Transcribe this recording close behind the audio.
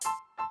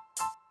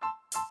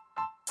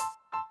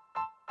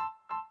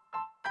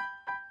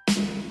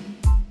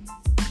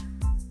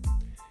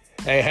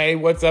Hey,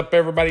 what's up,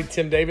 everybody?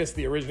 Tim Davis,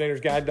 the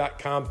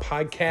originatorsguide.com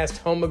podcast,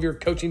 home of your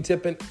coaching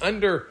tip in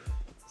under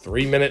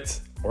 3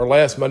 minutes or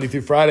less, Monday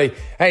through Friday.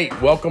 Hey,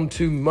 welcome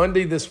to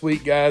Monday this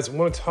week, guys. I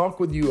want to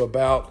talk with you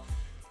about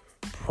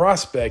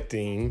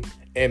prospecting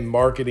and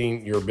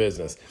marketing your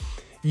business.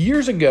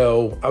 Years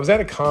ago, I was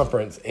at a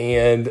conference,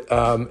 and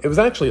it was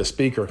actually a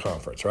speaker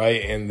conference,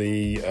 right? And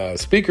the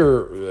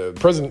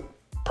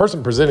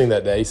person presenting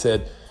that day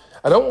said,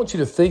 I don't want you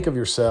to think of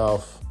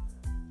yourself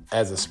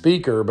as a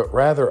speaker, but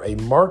rather a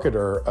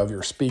marketer of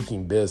your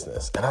speaking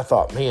business. And I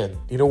thought, man,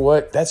 you know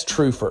what? That's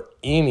true for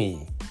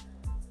any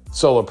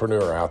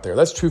solopreneur out there.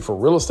 That's true for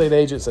real estate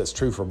agents. That's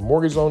true for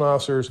mortgage loan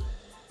officers.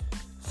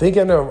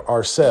 Thinking of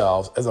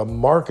ourselves as a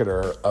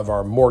marketer of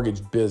our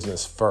mortgage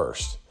business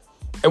first.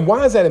 And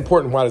why is that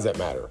important? Why does that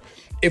matter?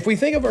 If we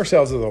think of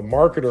ourselves as a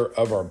marketer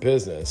of our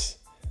business,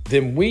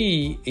 then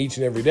we each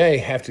and every day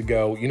have to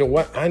go, you know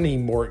what? I need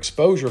more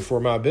exposure for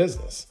my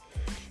business.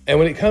 And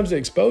when it comes to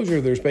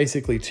exposure, there's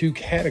basically two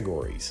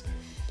categories.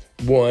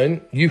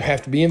 One, you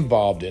have to be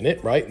involved in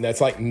it, right? And that's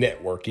like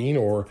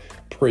networking or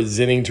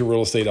presenting to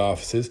real estate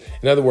offices.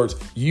 In other words,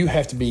 you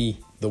have to be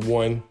the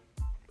one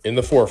in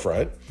the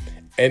forefront.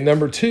 And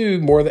number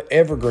two, more of the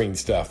evergreen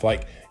stuff,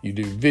 like you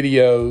do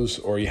videos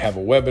or you have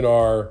a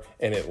webinar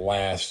and it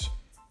lasts,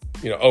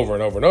 over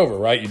and over and over,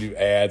 right? You do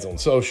ads on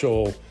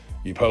social,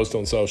 you post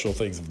on social,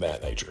 things of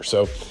that nature.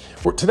 So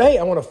today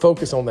I want to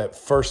focus on that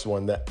first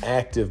one, the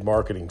active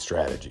marketing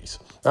strategies.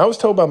 I was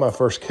told by my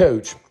first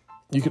coach,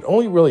 you can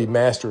only really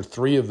master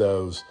 3 of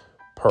those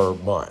per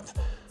month.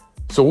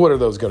 So what are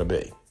those going to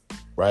be,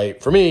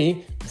 right? For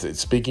me,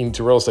 it's speaking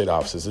to real estate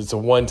offices. It's a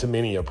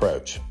one-to-many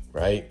approach,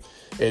 right?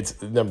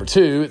 It's number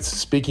 2, it's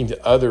speaking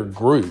to other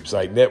groups,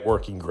 like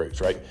networking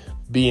groups, right?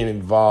 Being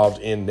involved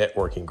in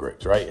networking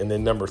groups, right? And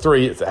then number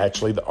 3, it's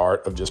actually the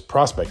art of just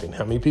prospecting.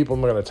 How many people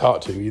am I going to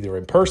talk to, either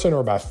in person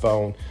or by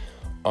phone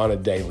on a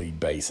daily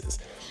basis?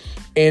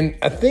 And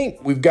I think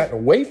we've gotten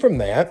away from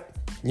that,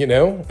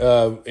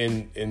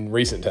 in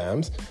recent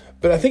times.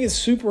 But I think it's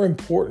super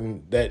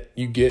important that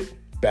you get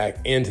back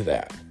into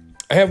that.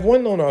 I have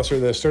one loan officer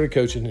that I started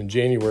coaching in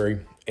January,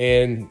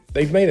 and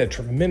they've made a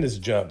tremendous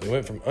jump. They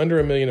went from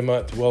under $1 million a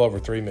month to well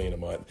over $3 million a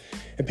month.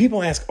 And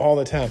people ask all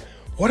the time,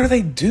 what are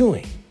they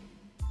doing?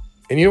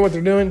 And you know what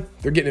they're doing?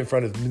 They're getting in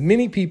front of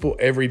many people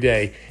every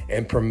day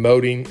and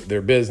promoting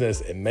their business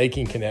and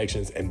making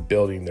connections and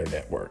building their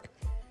network.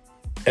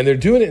 And they're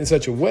doing it in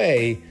such a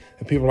way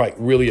that people are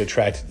really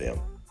attracted to them.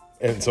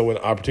 And so when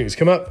opportunities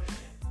come up,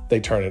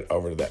 they turn it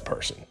over to that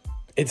person.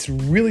 It's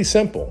really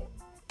simple.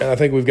 And I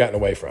think we've gotten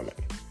away from it.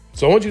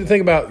 So I want you to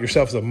think about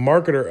yourself as a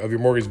marketer of your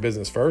mortgage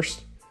business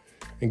first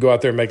and go out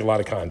there and make a lot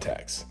of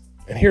contacts.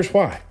 And here's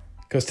why.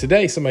 Because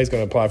today somebody's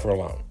going to apply for a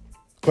loan.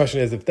 The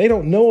question is, if they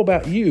don't know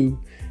about you,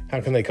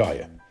 how can they call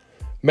you?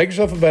 Make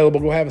yourself available.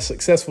 Go have a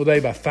successful day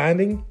by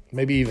finding,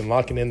 maybe even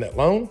locking in that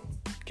loan.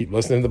 Keep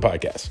listening to the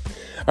podcast.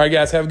 All right,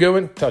 guys, have a good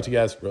one. Talk to you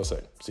guys real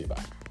soon. See you.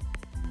 Bye.